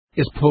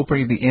Is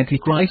Popery the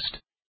Antichrist?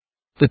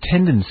 The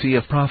tendency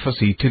of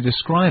prophecy to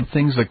describe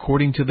things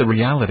according to the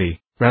reality,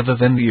 rather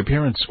than the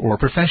appearance or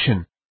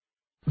profession.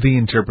 The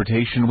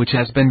interpretation which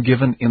has been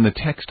given in the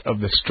text of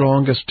the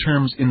strongest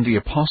terms in the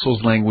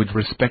Apostles' language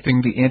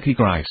respecting the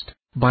Antichrist,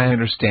 by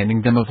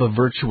understanding them of a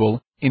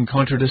virtual, in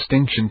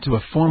contradistinction to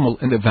a formal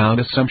and avowed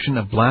assumption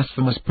of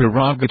blasphemous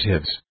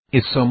prerogatives,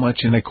 is so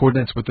much in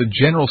accordance with the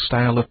general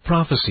style of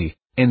prophecy,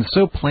 and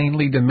so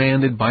plainly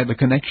demanded by the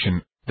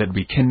connection, that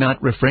we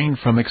cannot refrain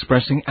from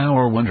expressing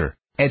our wonder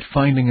at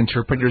finding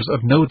interpreters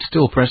of note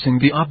still pressing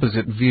the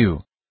opposite view.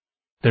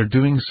 Their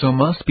doing so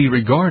must be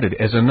regarded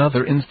as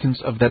another instance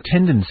of that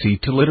tendency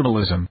to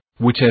literalism,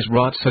 which has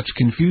wrought such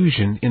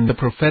confusion in the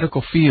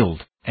prophetical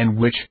field, and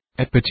which,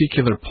 at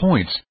particular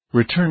points,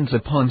 returns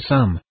upon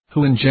some,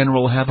 who in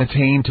general have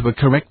attained to a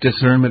correct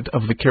discernment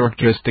of the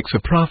characteristics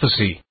of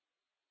prophecy.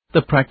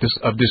 The practice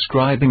of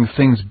describing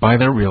things by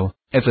their real,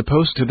 as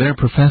opposed to their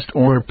professed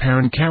or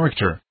apparent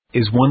character,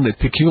 is one that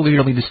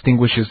peculiarly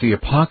distinguishes the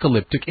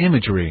apocalyptic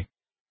imagery.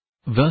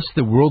 Thus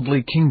the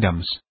worldly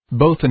kingdoms,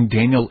 both in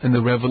Daniel and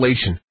the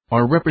Revelation,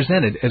 are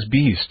represented as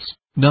beasts,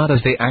 not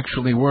as they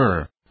actually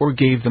were, or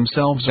gave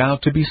themselves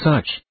out to be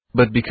such,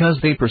 but because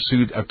they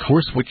pursued a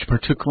course which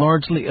partook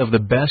largely of the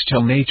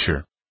bestial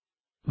nature.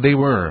 They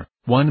were,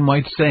 one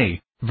might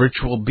say,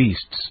 virtual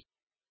beasts.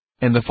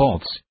 And the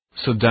false,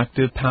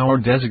 seductive power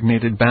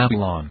designated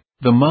Babylon,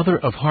 the mother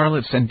of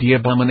harlots and the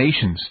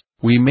abominations,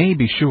 we may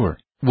be sure,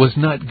 was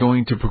not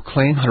going to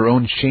proclaim her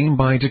own shame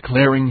by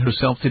declaring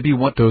herself to be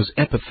what those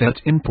epithets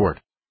import.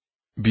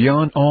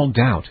 Beyond all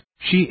doubt,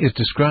 she is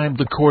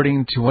described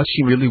according to what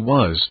she really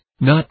was,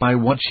 not by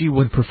what she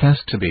would profess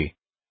to be.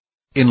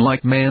 In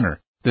like manner,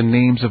 the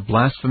names of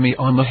blasphemy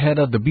on the head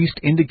of the beast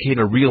indicate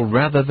a real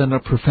rather than a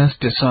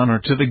professed dishonor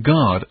to the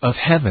God of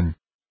heaven.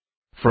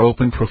 For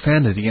open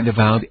profanity and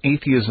avowed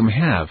atheism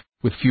have,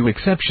 with few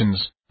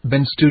exceptions,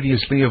 been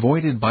studiously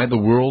avoided by the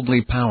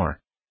worldly power.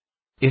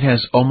 It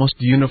has almost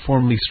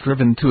uniformly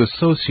striven to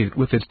associate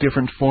with its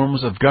different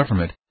forms of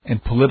government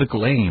and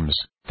political aims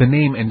the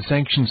name and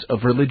sanctions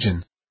of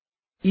religion.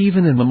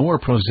 Even in the more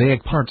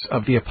prosaic parts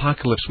of the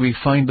Apocalypse we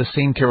find the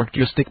same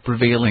characteristic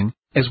prevailing,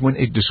 as when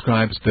it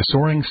describes the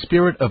soaring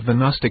spirit of the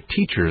Gnostic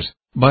teachers,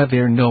 by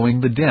their knowing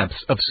the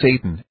depths of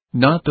Satan,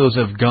 not those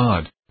of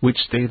God, which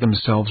they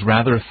themselves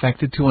rather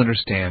affected to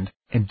understand,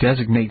 and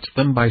designates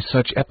them by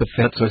such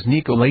epithets as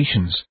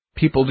Nicolaitans,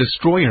 people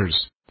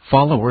destroyers,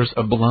 followers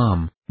of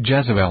Balaam,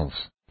 Jezebels,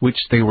 which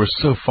they were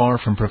so far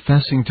from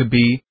professing to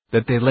be,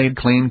 that they laid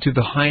claim to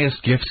the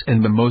highest gifts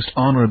and the most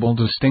honorable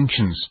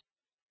distinctions.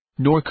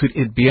 Nor could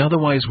it be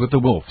otherwise with the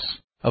wolves,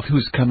 of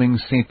whose coming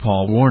St.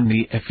 Paul warned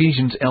the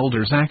Ephesians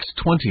elders Acts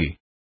 20.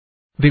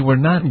 They were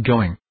not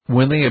going,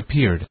 when they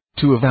appeared,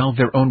 to avow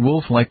their own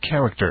wolf-like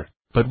character,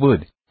 but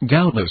would,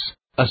 doubtless,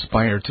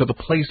 aspire to the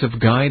place of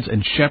guides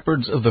and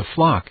shepherds of the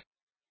flock.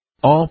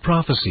 All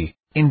prophecy,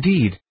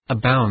 indeed,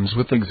 abounds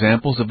with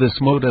examples of this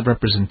mode of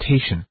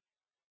representation.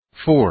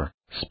 For,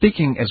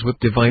 speaking as with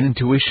divine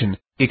intuition,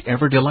 it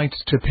ever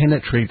delights to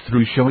penetrate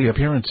through showy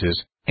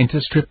appearances, and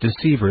to strip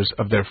deceivers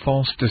of their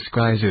false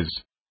disguises.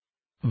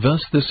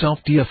 Thus the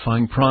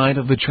self-deifying pride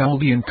of the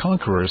Chaldean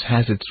conquerors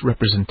has its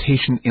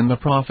representation in the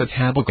prophet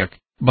Habakkuk,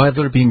 by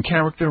their being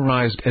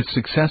characterized as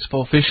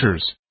successful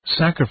fishers,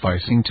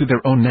 sacrificing to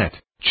their own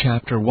net,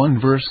 chapter 1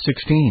 verse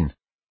 16.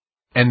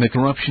 And the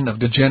corruption of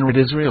degenerate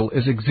Israel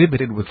is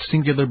exhibited with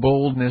singular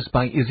boldness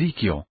by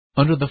Ezekiel,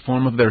 under the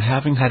form of their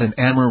having had an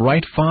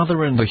Amorite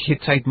father and a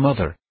Hittite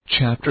mother,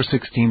 chapter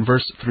 16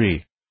 verse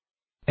 3.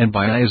 And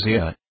by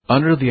Isaiah,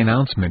 under the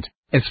announcement,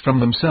 as from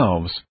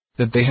themselves,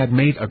 that they had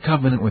made a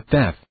covenant with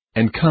death,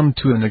 and come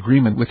to an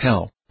agreement with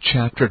hell,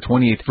 chapter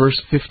 28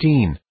 verse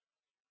 15.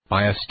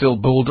 By a still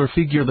bolder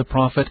figure the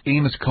prophet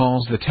Amos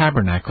calls the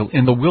tabernacle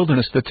in the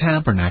wilderness the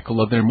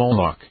tabernacle of their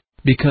Moloch,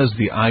 because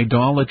the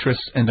idolatrous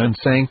and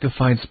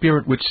unsanctified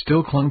spirit which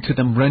still clung to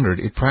them rendered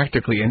it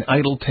practically an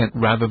idol tent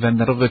rather than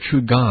that of the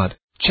true God,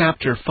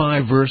 chapter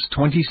 5 verse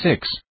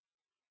 26.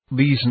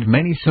 These and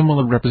many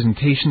similar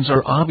representations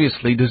are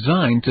obviously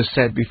designed to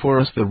set before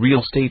us the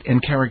real state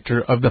and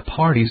character of the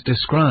parties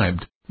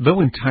described,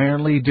 though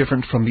entirely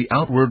different from the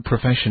outward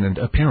profession and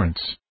appearance.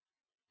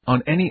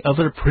 On any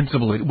other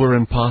principle it were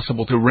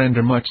impossible to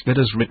render much that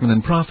is written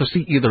in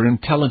prophecy either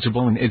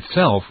intelligible in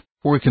itself,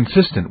 or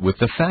consistent with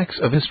the facts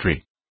of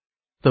history.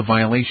 The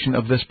violation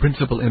of this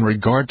principle in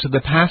regard to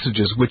the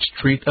passages which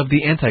treat of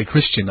the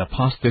anti-Christian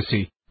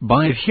apostasy,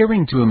 by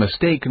adhering to a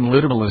mistaken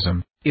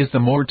literalism, is the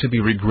more to be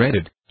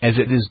regretted, as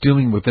it is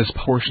doing with this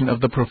portion of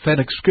the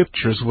prophetic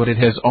scriptures what it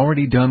has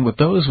already done with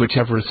those which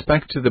have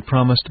respect to the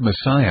promised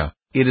Messiah.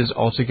 It is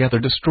altogether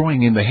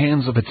destroying in the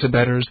hands of its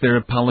abettors their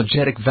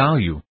apologetic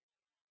value.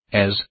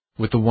 As,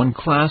 with the one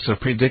class of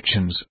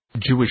predictions,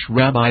 Jewish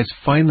rabbis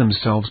find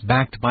themselves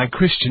backed by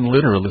Christian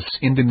literalists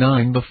in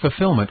denying the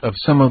fulfillment of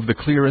some of the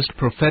clearest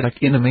prophetic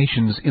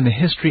intimations in the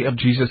history of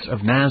Jesus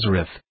of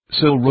Nazareth,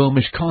 so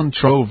Romish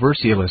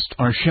controversialists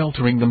are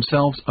sheltering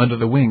themselves under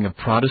the wing of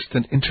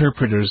Protestant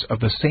interpreters of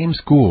the same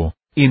school,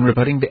 in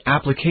rebutting the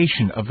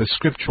application of the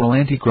scriptural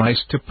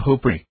Antichrist to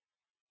Popery.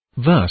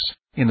 Thus,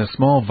 in a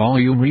small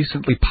volume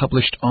recently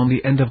published on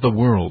the end of the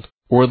world,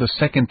 or the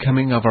second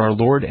coming of our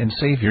Lord and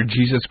Savior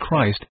Jesus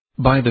Christ,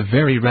 by the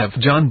very Rev.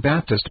 John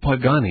Baptist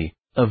Pagani,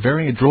 a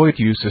very adroit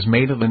use is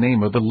made of the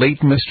name of the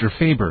late Mr.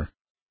 Faber.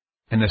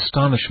 An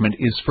astonishment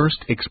is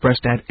first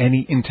expressed at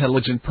any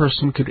intelligent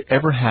person could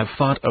ever have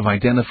thought of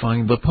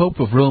identifying the Pope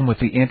of Rome with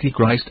the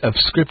Antichrist of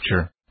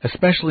Scripture,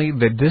 especially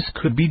that this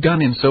could be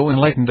done in so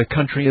enlightened a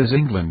country as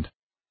England.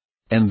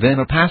 And then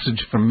a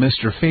passage from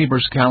Mr.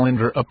 Faber's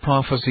Calendar of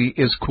Prophecy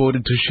is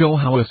quoted to show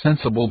how a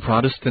sensible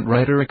Protestant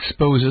writer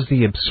exposes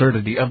the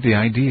absurdity of the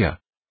idea.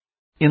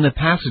 In the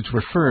passage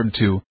referred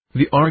to,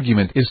 the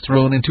argument is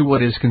thrown into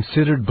what is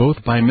considered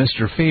both by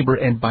Mr. Faber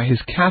and by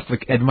his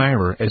Catholic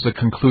admirer as a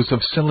conclusive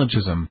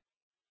syllogism.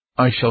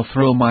 I shall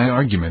throw my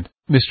argument,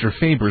 Mr.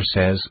 Faber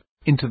says,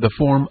 into the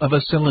form of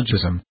a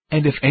syllogism,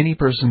 and if any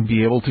person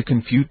be able to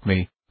confute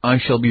me, I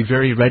shall be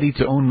very ready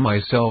to own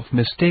myself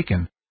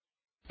mistaken.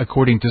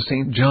 According to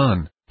St.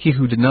 John, he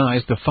who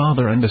denies the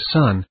Father and the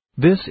Son,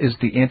 this is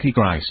the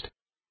Antichrist.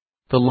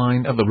 The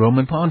line of the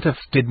Roman pontiffs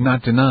did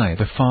not deny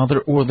the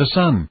Father or the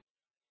Son.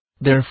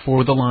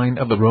 Therefore the line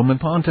of the Roman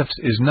pontiffs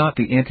is not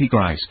the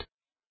Antichrist.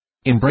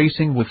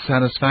 Embracing with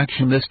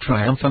satisfaction this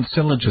triumphant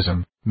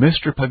syllogism,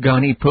 Mr.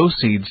 Pagani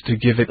proceeds to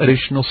give it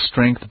additional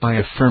strength by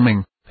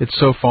affirming that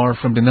so far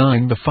from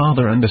denying the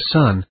Father and the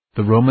Son,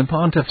 the Roman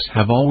pontiffs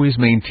have always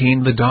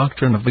maintained the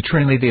doctrine of the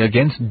Trinity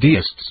against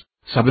deists,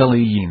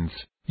 Sabellians,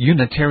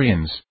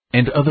 Unitarians,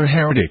 and other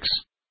heretics.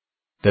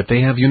 That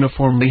they have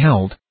uniformly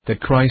held that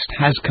Christ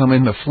has come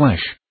in the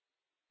flesh.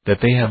 That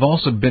they have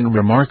also been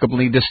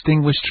remarkably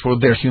distinguished for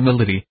their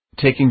humility,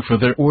 taking for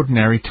their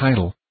ordinary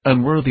title,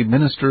 unworthy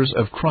ministers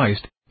of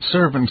Christ,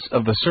 servants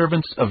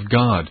of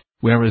God,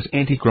 whereas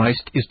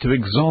Antichrist is to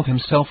exalt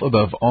himself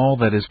above all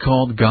that is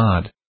called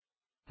God.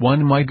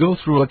 One might go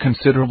through a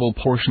considerable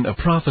portion of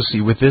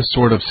prophecy with this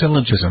sort of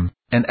syllogism,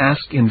 and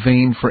ask in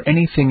vain for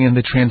anything in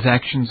the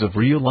transactions of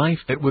real life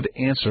that would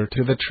answer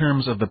to the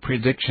terms of the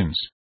predictions.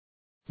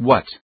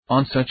 What,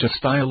 on such a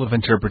style of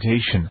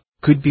interpretation,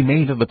 could be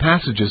made of the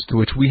passages to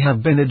which we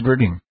have been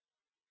adverting?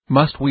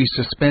 Must we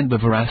suspend the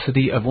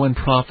veracity of one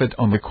prophet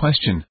on the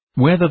question,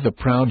 whether the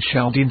proud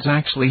Chaldeans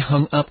actually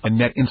hung up a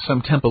net in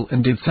some temple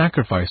and did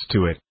sacrifice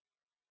to it?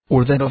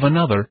 Or that of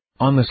another,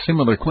 on the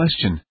similar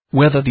question,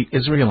 whether the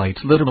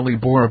Israelites literally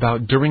bore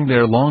about during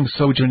their long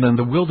sojourn in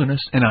the wilderness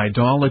an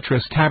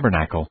idolatrous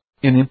tabernacle,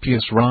 in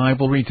impious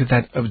rivalry to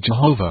that of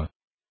Jehovah?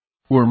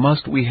 Or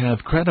must we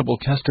have credible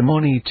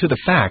testimony to the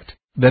fact,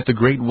 that the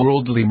great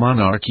worldly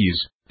monarchies,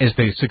 as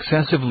they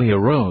successively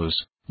arose,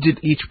 did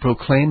each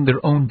proclaim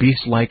their own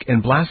beast-like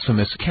and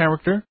blasphemous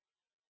character?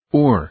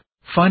 Or,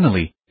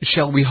 finally,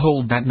 shall we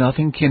hold that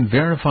nothing can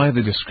verify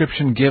the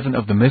description given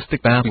of the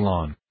mystic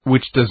Babylon,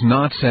 which does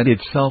not set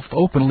itself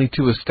openly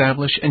to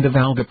establish and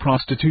avow the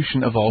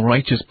prostitution of all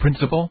righteous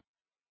principle?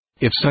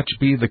 If such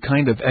be the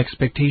kind of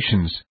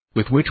expectations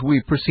with which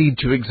we proceed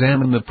to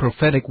examine the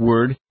prophetic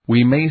word,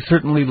 we may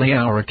certainly lay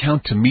our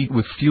account to meet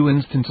with few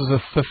instances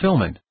of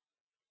fulfillment.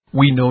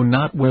 We know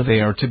not where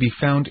they are to be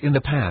found in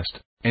the past,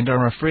 and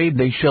are afraid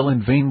they shall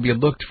in vain be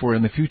looked for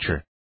in the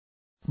future.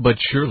 But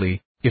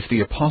surely, if the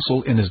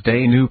apostle in his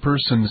day knew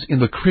persons in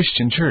the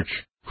Christian church,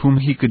 whom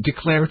he could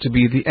declare to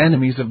be the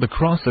enemies of the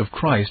cross of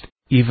Christ,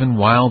 even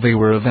while they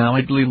were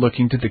avowedly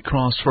looking to the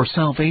cross for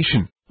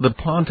salvation, the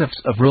pontiffs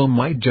of Rome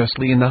might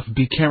justly enough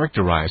be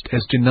characterized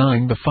as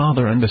denying the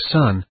Father and the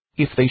Son,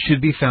 if they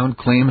should be found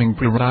claiming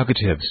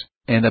prerogatives,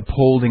 and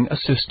upholding a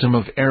system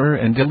of error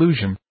and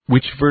delusion,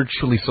 which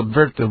virtually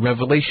subvert the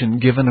revelation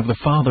given of the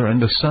Father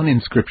and the Son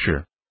in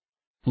Scripture.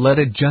 Let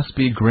it just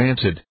be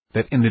granted,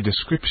 that in the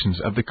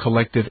descriptions of the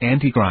collective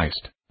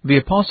Antichrist, the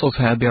apostles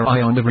had their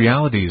eye on the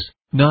realities,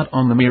 not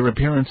on the mere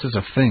appearances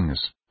of things.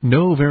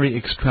 No very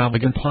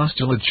extravagant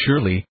postulate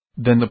surely,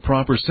 then the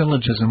proper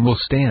syllogism will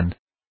stand.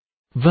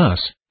 Thus,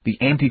 the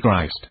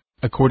Antichrist,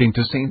 according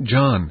to St.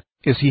 John,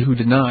 is he who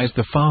denies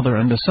the Father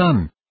and the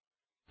Son.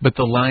 But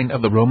the line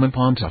of the Roman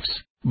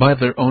pontiffs, by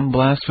their own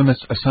blasphemous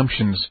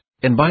assumptions,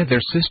 and by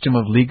their system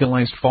of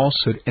legalized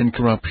falsehood and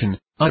corruption,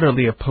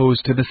 utterly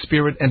opposed to the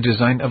spirit and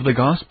design of the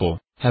gospel,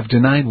 have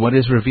denied what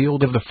is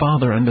revealed of the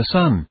Father and the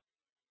Son.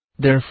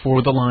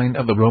 Therefore the line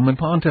of the Roman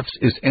pontiffs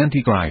is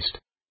Antichrist.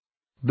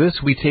 This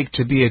we take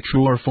to be a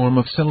truer form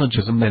of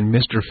syllogism than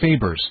Mr.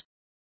 Faber's.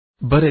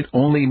 But it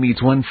only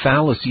meets one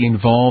fallacy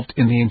involved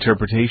in the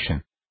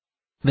interpretation.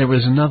 There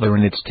is another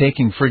in its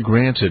taking for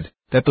granted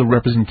that the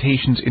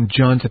representations in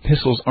John's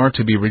epistles are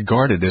to be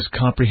regarded as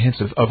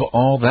comprehensive of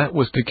all that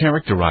was to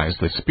characterize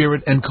the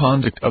spirit and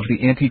conduct of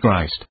the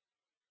Antichrist.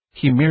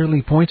 He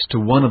merely points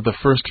to one of the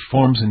first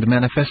forms and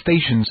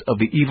manifestations of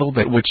the evil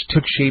that which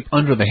took shape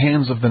under the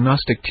hands of the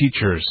Gnostic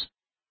teachers.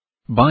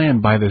 By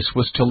and by this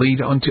was to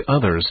lead on to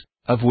others,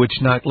 of which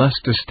not less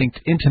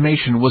distinct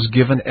intimation was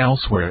given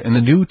elsewhere in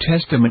the New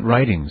Testament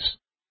writings.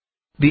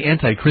 The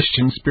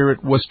anti-Christian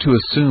spirit was to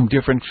assume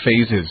different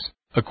phases,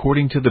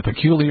 according to the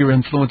peculiar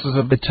influences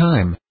of the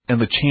time, and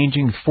the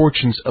changing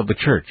fortunes of the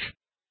Church.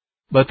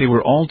 But they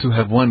were all to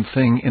have one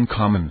thing in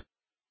common.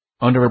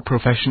 Under a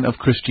profession of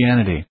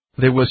Christianity,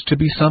 There was to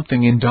be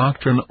something in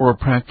doctrine or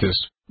practice,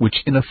 which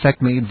in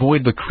effect made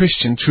void the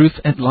Christian truth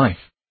and life.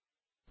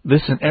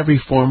 This in every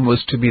form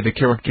was to be the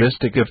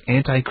characteristic of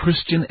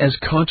anti-Christian as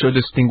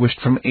contradistinguished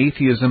from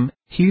atheism,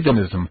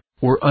 heathenism,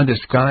 or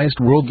undisguised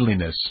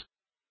worldliness.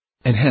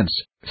 And hence,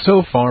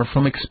 so far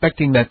from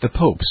expecting that the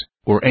popes,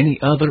 or any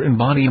other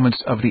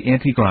embodiments of the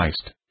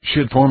Antichrist,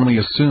 should formally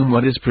assume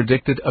what is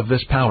predicted of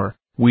this power,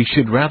 we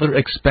should rather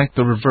expect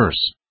the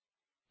reverse.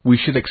 We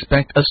should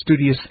expect a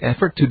studious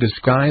effort to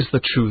disguise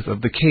the truth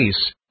of the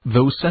case,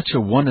 though such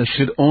a one as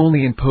should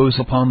only impose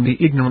upon the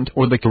ignorant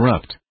or the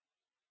corrupt.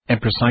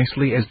 And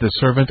precisely as the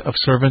servant of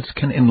servants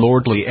can in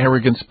lordly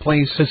arrogance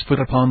place his foot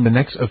upon the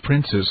necks of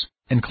princes,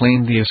 and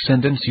claim the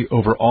ascendancy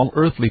over all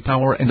earthly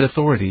power and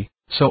authority,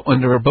 so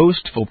under a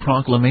boastful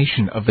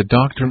proclamation of the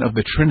doctrine of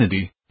the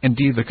Trinity,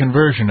 indeed the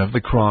conversion of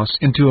the cross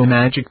into a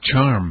magic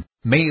charm,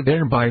 may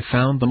thereby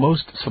found the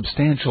most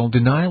substantial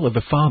denial of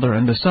the Father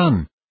and the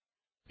Son.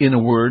 In a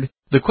word,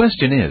 the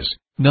question is,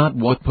 not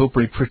what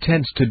Popery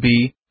pretends to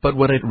be, but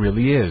what it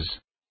really is.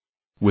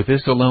 With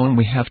this alone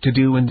we have to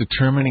do in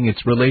determining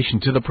its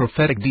relation to the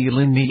prophetic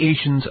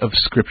delineations of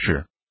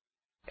Scripture.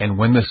 And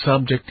when the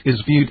subject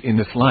is viewed in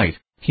this light,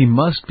 he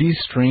must be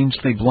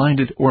strangely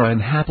blinded or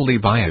unhappily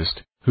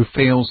biased, who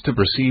fails to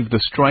perceive the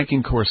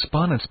striking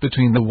correspondence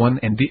between the one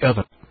and the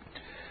other.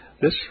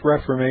 This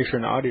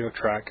Reformation audio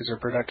track is a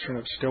production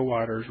of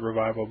Stillwater's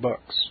Revival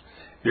Books.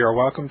 You are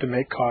welcome to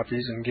make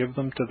copies and give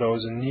them to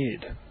those in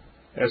need.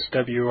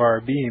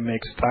 SWRB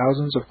makes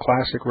thousands of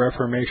classic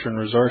Reformation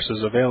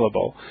resources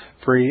available,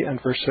 free and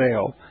for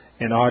sale,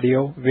 in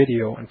audio,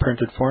 video, and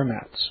printed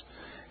formats.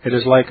 It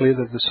is likely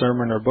that the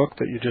sermon or book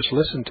that you just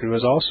listened to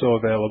is also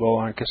available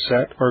on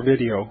cassette or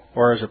video,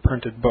 or as a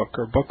printed book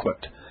or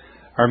booklet.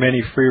 Our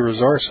many free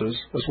resources,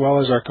 as well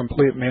as our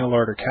complete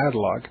mail-order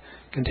catalog,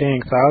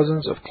 containing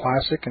thousands of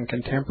classic and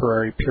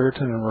contemporary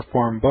Puritan and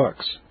Reformed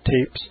books,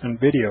 tapes, and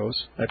videos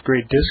at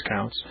great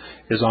discounts,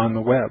 is on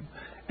the web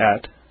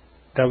at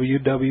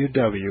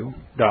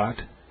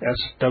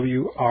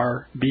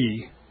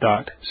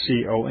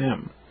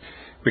www.swrb.com.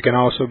 We can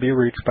also be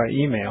reached by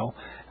email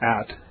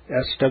at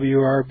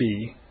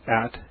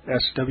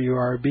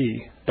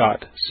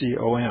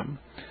swrb@swrb.com,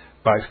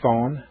 by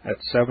phone at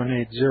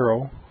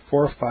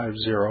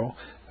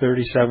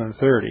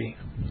 780-450-3730,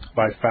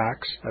 by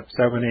fax at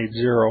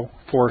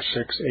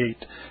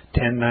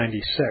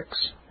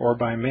 780-468-1096, or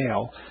by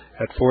mail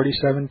at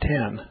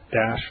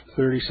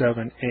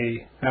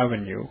 4710-37A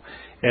Avenue,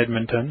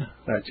 Edmonton,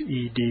 that's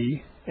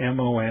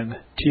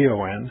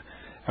Edmonton,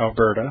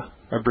 Alberta,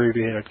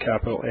 abbreviated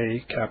capital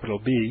A, capital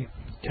B,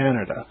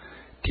 Canada,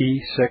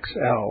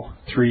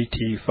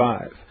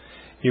 T6L3T5.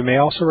 You may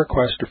also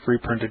request a free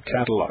printed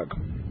catalog.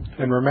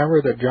 And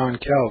remember that John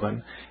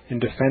Calvin, in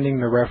defending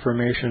the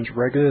Reformation's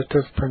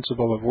regulative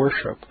principle of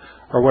worship,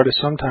 or what is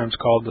sometimes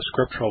called the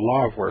scriptural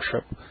law of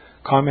worship,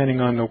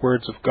 commenting on the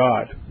words of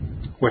God,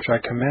 which I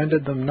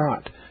commanded them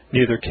not,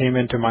 neither came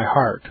into my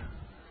heart,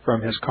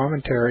 from his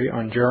commentary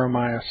on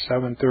Jeremiah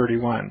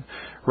 7:31,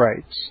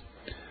 writes,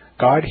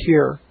 God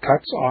here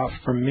cuts off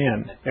from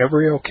men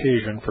every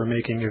occasion for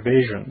making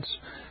evasions,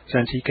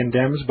 since he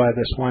condemns by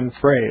this one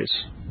phrase,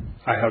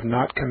 I have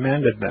not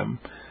commanded them,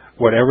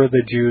 whatever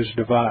the Jews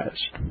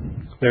devised.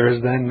 There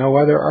is then no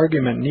other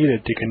argument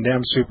needed to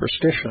condemn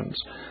superstitions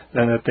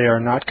than that they are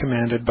not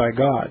commanded by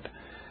God.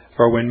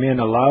 For when men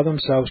allow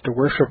themselves to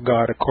worship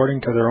God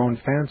according to their own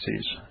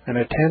fancies, and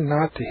attend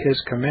not to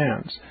his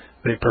commands,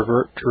 they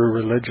pervert true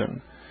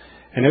religion.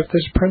 And if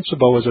this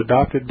principle was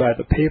adopted by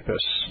the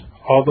papists,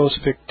 all those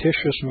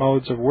fictitious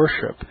modes of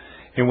worship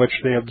in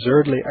which they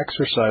absurdly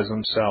exercise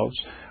themselves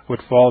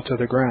would fall to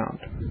the ground.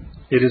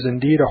 It is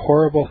indeed a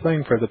horrible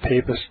thing for the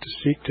papists to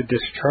seek to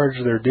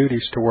discharge their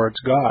duties towards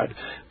God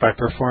by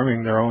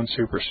performing their own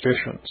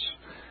superstitions.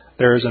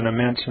 There is an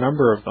immense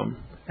number of them,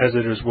 as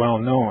it is well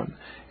known,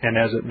 and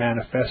as it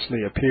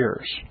manifestly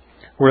appears.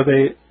 Were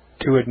they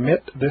to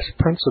admit this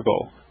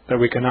principle, that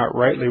we cannot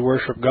rightly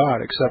worship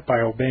God except by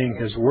obeying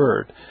his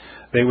word,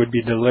 they would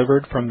be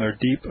delivered from their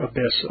deep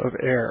abyss of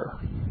error.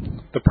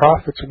 The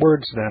prophet's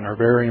words, then, are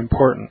very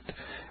important,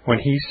 when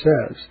he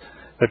says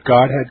that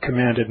God had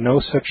commanded no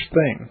such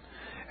thing,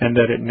 and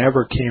that it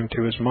never came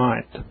to his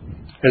mind,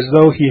 as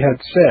though he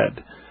had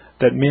said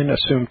that men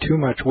assume too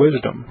much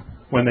wisdom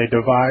when they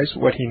devise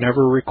what he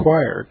never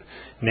required,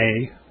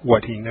 nay,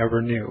 what he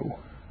never knew.